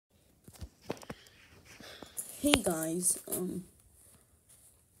Hey guys,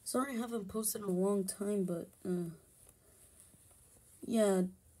 sorry I haven't posted in a long time, but, yeah,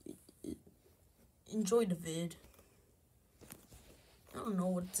 enjoy the vid. I don't know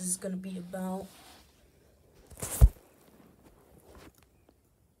what this is gonna be about.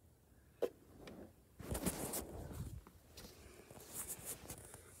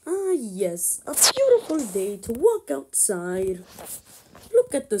 Yes, a beautiful day to walk outside.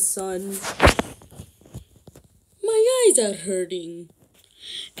 Look at the sun. My eyes are hurting.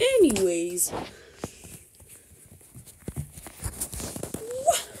 Anyways.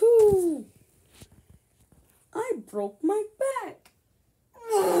 Wahoo! I broke my back.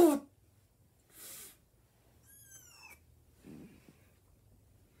 Ugh.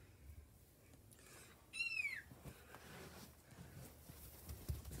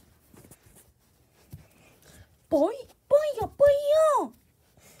 Boy.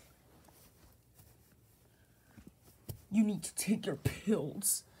 You need to take your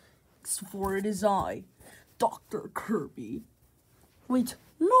pills, for it is I, Dr. Kirby. Wait,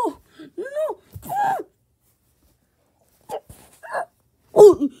 no!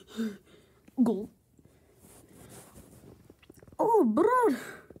 Oh, go. Oh, bro.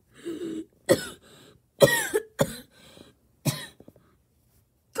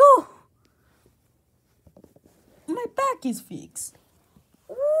 Go. My back is fixed.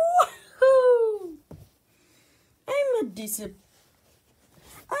 Woohoo! I'm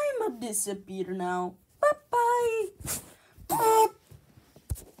a disappear now. Bye-bye.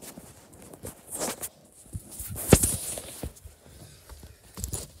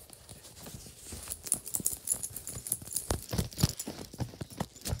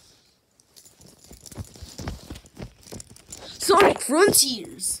 Sonic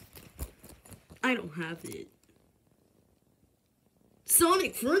Frontiers. I don't have it.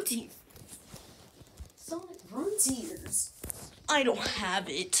 Sonic Frontiers. I don't have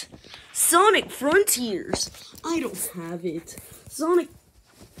it. Sonic Frontiers. I don't have it. Sonic,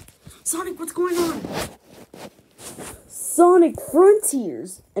 what's going on? Sonic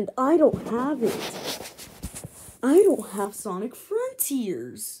Frontiers, and I don't have it. I don't have Sonic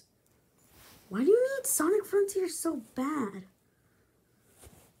Frontiers. Why do you need Sonic Frontiers so bad?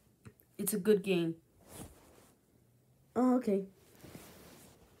 It's a good game. Oh, okay.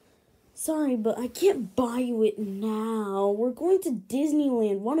 Sorry, but I can't buy you it now. We're going to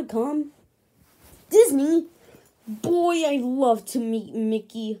Disneyland. Wanna come? Disney? Boy, I'd love to meet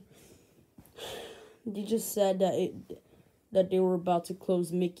Mickey. They just said that they were about to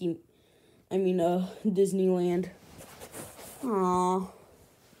close Disneyland. Aww.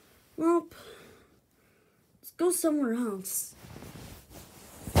 Well, let's go somewhere else.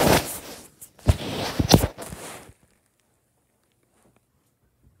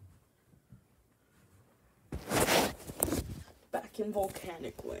 Back in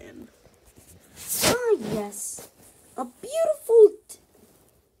Volcanic Land. Ah, yes. A beautiful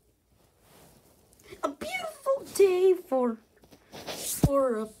day for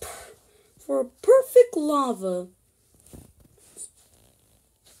a perfect lava.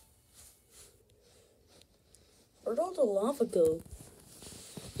 Where'd all the lava go?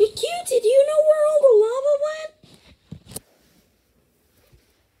 Hey, Cutie, do you know where all the lava went?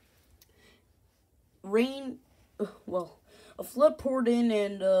 Rain, well, a flood poured in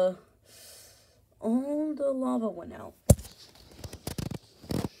and, all the lava went out.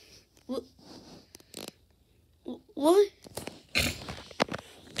 What? What?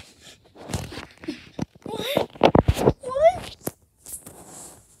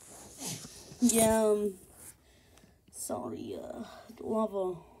 Yeah, sorry, the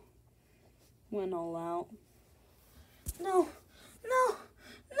lava went all out. No!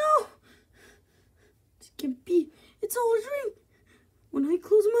 It can't be. It's all a dream. When I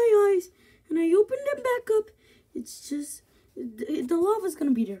close my eyes and I open them back up, it's just, the lava's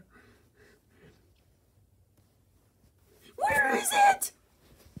gonna be there. Where is it?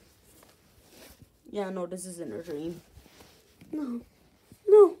 Yeah, no, this isn't a dream. No.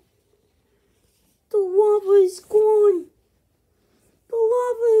 The lava is gone. The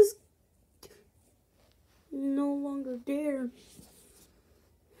lava is no longer there.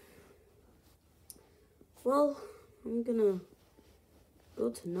 Well, I'm gonna go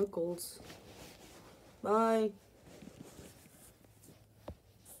to Knuckles. Bye.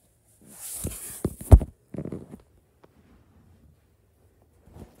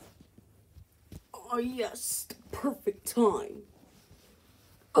 Oh yes, the perfect time.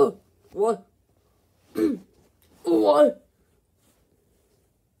 What? What?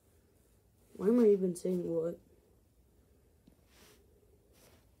 Why am I even saying what?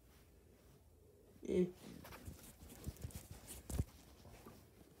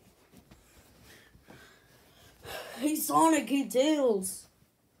 Hey Sonic, hey Tails.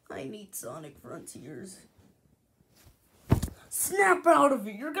 I need Sonic Frontiers. Snap out of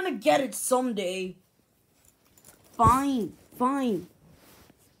it. You're gonna get it someday. Fine.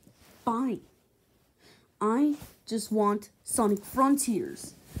 I just want Sonic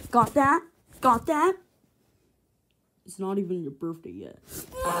Frontiers. Got that? It's not even your birthday yet.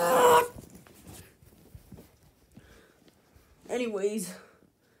 Anyways,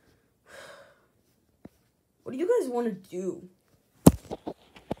 what do you guys want to do?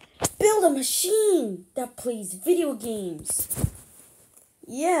 Build a machine that plays video games.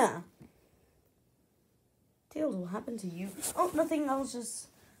 Yeah. Tails, what happened to you? Oh, nothing. I was just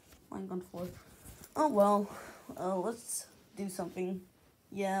lying on the floor. Oh, well. Let's do something.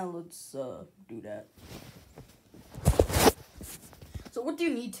 Yeah, let's do that. So what do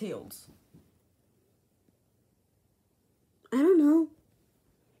you need, Tails? I don't know.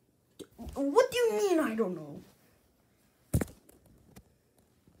 What do you mean I don't know?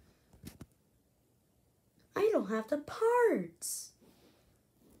 I don't have the parts.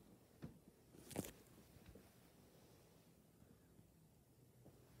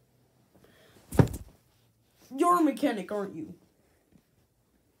 You're a mechanic, aren't you?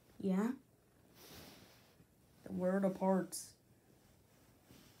 Yeah. Then where are the parts?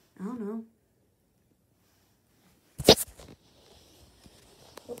 I don't know.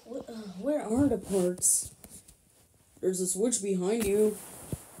 Where are the parts? There's a switch behind you.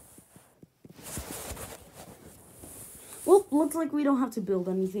 Well, looks like we don't have to build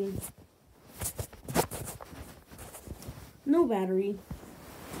anything. No battery.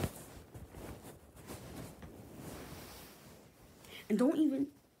 And don't even,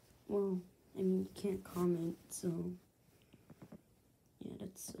 well, I mean, you can't comment, so, yeah,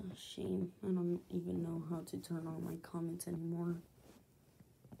 that's a shame. I don't even know how to turn on my comments anymore.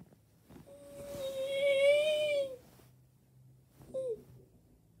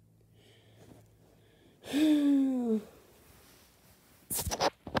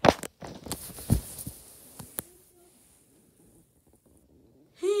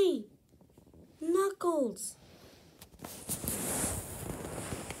 Hey, Knuckles.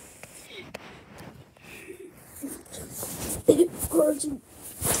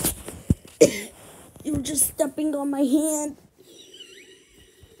 You were just stepping on my hand.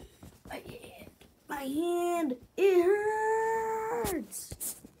 My hand. It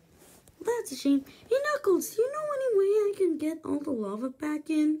hurts. That's a shame. Hey, Knuckles, do you know any way I can get all the lava back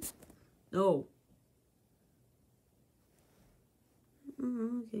in? No.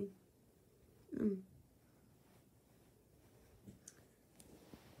 Oh, okay.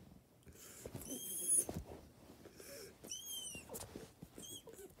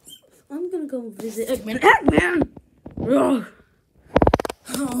 I'm gonna go visit Eggman. Eggman! Ugh.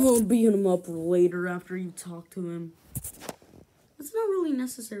 I'll beat him up later after you talk to him. It's not really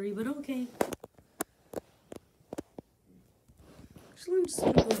necessary, but okay. Actually, I'm just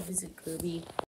gonna go visit Kirby.